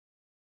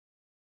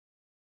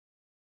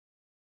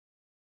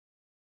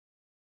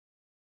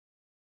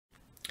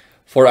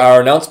For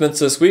our announcements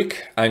this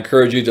week, I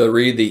encourage you to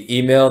read the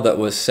email that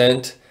was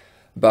sent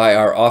by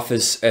our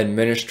office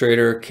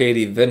administrator,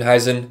 Katie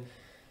Vinheisen.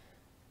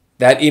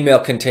 That email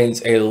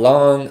contains a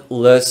long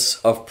list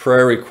of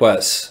prayer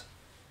requests.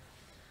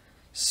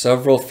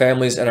 Several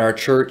families in our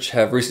church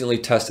have recently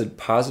tested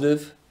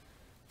positive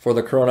for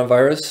the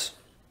coronavirus.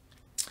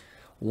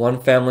 One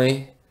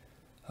family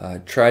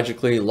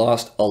tragically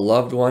lost a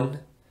loved one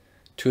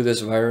to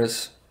this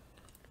virus.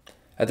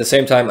 At the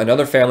same time,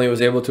 another family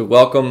was able to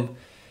welcome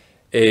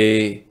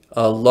a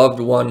loved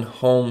one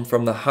home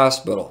from the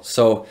hospital.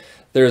 So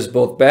there's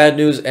both bad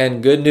news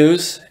and good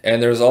news,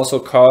 and there's also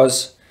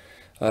causes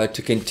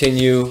to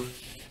continue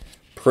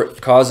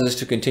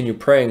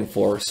praying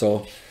for.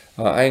 So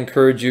I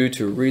encourage you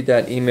to read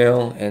that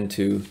email and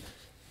to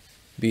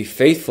be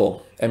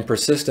faithful and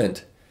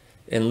persistent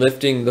in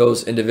lifting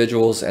those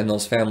individuals and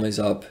those families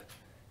up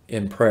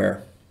in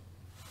prayer.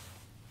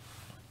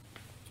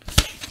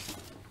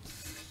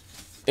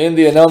 In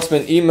the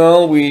announcement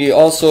email, we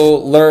also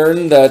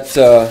learned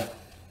that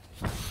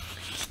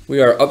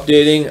we are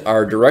updating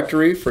our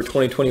directory for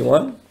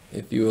 2021.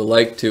 If you would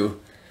like to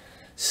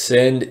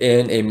send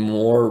in a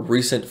more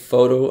recent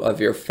photo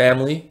of your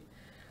family,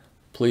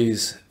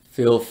 please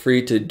feel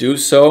free to do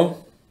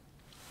so.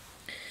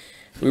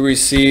 We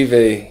receive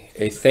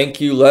a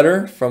thank you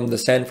letter from the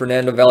San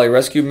Fernando Valley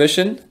Rescue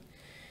Mission.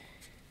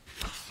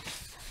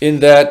 In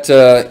that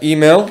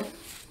email,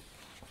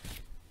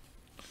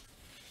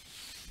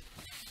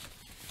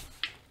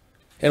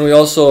 and we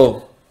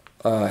also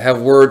have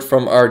word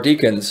from our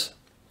deacons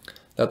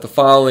that the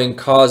following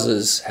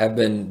causes have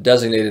been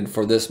designated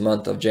for this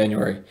month of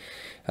January.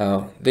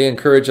 They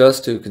encourage us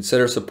to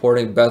consider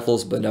supporting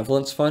Bethel's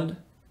Benevolence Fund,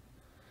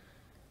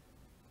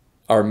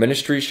 our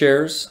ministry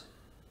shares,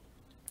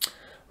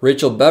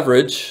 Rachel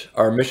Beveridge,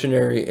 our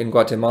missionary in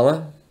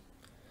Guatemala,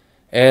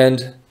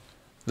 and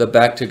the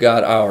Back to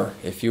God Hour.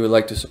 If you would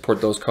like to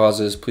support those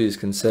causes, please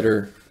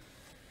consider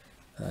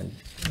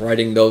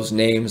writing those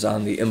names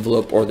on the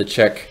envelope or the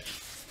check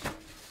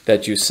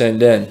that you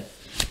send in.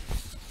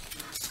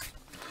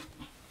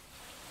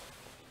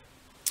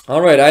 All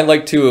right, I'd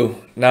like to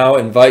now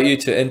invite you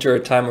to enter a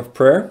time of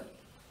prayer.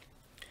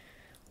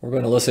 We're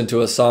going to listen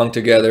to a song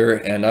together,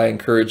 and I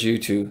encourage you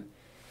to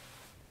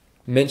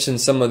mention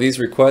some of these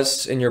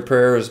requests in your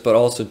prayers, but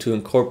also to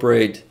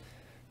incorporate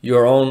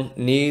your own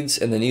needs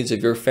and the needs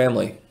of your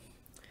family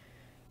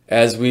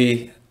as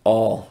we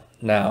all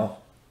now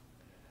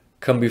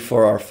come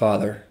before our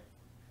Father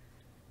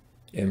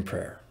in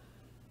prayer.